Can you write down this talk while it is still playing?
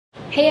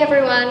Hey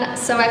everyone,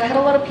 so I've had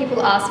a lot of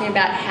people ask me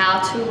about how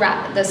to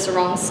wrap the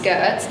sarong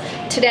skirts.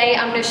 Today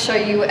I'm going to show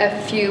you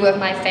a few of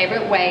my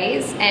favorite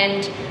ways,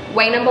 and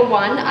way number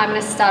one, I'm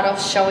going to start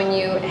off showing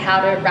you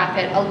how to wrap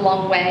it a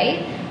long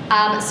way.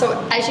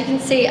 So as you can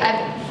see,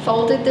 I've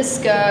folded the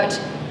skirt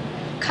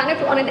kind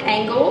of on an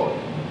angle.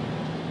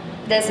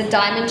 There's a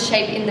diamond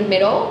shape in the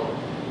middle,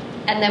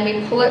 and then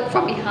we pull it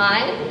from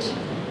behind.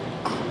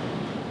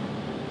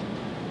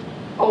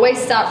 Always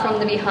start from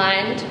the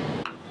behind.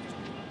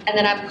 And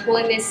then I'm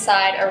pulling this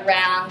side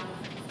around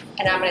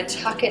and I'm going to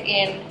tuck it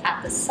in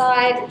at the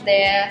side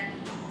there.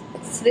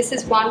 So this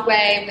is one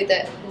way with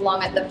it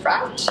long at the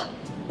front.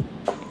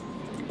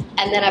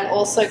 And then I've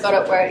also got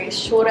it where it is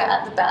shorter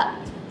at the back.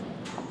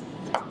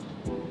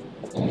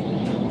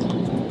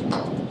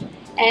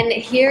 And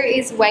here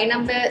is way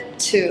number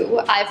two.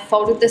 I've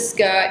folded the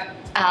skirt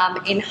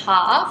in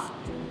half.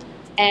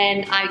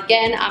 And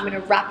again, I'm going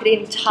to wrap it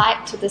in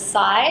tight to the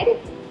side.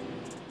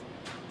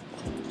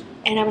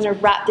 And I'm going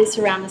to wrap this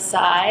around the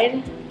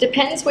side.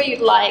 Depends where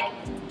you'd like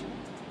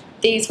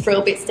these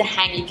frill bits to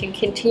hang. You can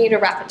continue to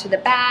wrap it to the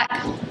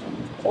back,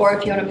 or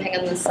if you want them to hang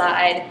on the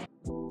side,